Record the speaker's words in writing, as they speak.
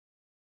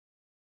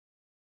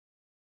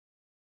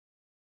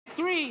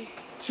3,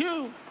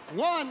 2,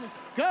 1,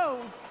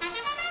 go.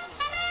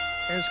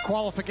 Here's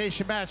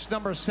qualification match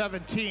number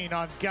 17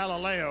 on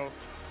Galileo.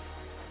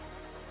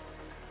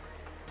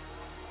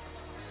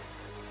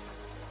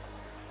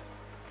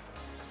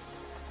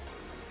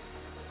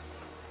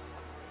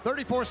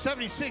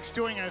 $34.76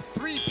 doing a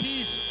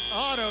three-piece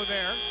auto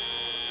there.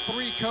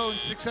 3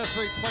 cones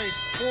successfully placed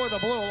for the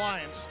Blue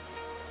Alliance.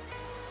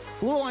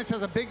 Blue Alliance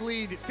has a big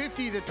lead,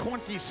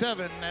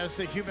 50-27, as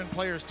the human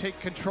players take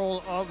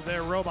control of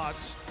their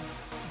robots.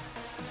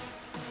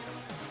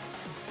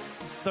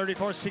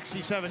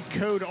 34.67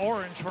 code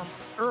orange from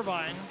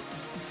Irvine.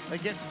 They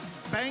get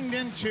banged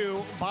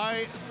into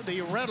by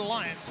the Red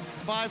Alliance.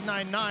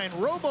 599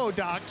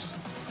 Robotics.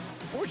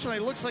 Fortunately,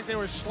 it looks like they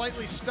were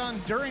slightly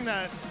stunned during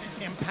that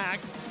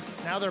impact.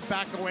 Now they're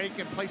back awake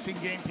and placing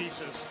game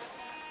pieces.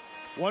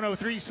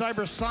 103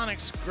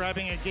 Cybersonics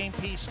grabbing a game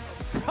piece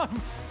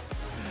from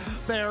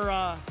their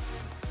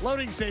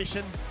loading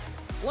station.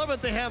 Love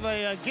it, they have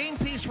a game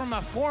piece from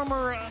a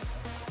former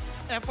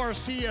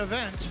FRC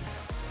event.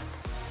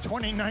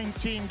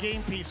 2019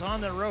 game piece on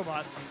their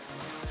robot.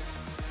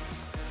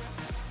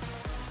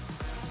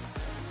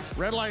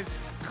 Red Lights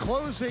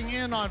closing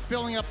in on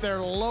filling up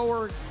their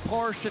lower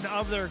portion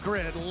of their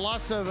grid.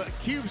 Lots of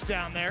cubes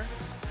down there.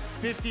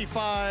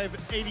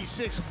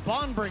 5586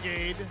 Bond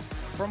Brigade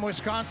from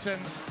Wisconsin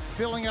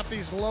filling up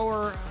these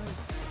lower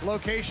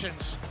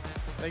locations.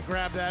 They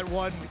grab that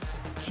one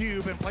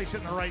cube and place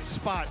it in the right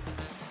spot.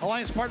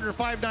 Alliance partner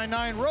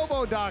 599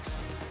 Robodocs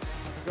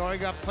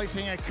going up,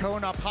 placing a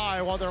cone up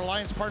high, while their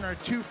alliance partner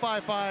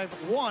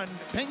 2551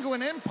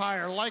 Penguin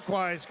Empire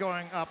likewise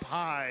going up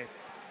high.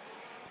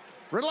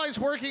 Red Light's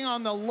working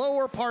on the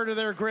lower part of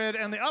their grid,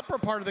 and the upper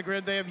part of the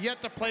grid they have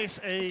yet to place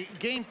a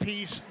game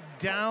piece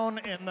down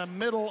in the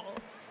middle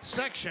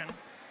section.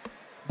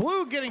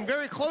 Blue getting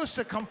very close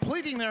to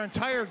completing their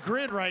entire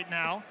grid right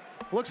now.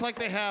 Looks like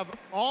they have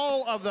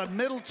all of the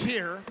middle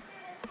tier.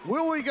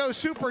 Will we go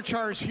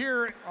supercharged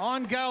here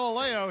on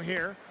Galileo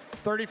here?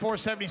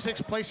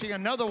 34.76 placing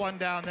another one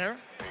down there.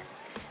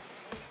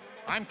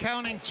 I'm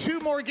counting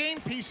 2 more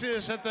game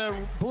pieces that the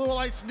Blue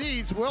Alliance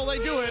needs. Will they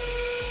do it?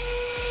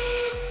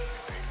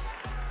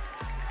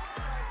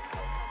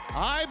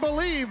 I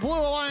believe Blue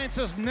Alliance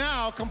has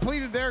now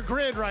completed their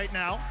grid right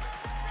now.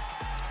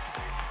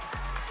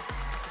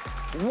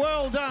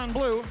 Well done,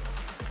 Blue.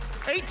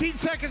 18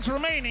 seconds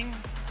remaining.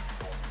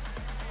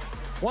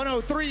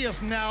 103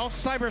 is now.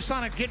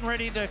 Cybersonic getting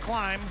ready to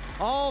climb.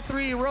 All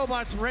 3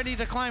 robots ready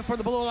to climb for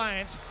the Blue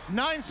Alliance.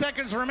 9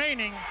 seconds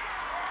remaining.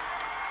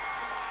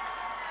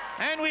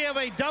 And we have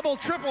a double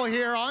triple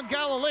here on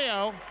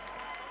Galileo.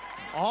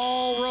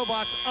 All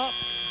robots up,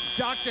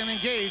 docked and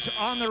engaged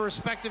on their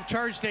respective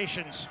charge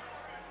stations.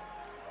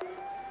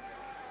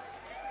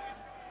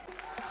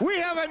 We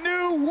have a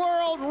new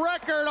world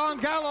record on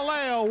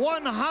Galileo,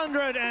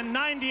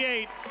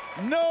 198,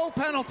 no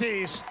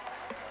penalties.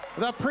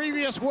 The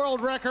previous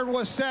world record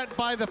was set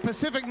by the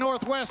Pacific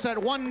Northwest at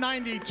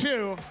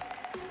 192.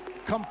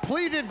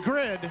 Completed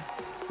grid.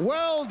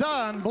 Well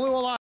done, Blue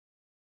Alliance.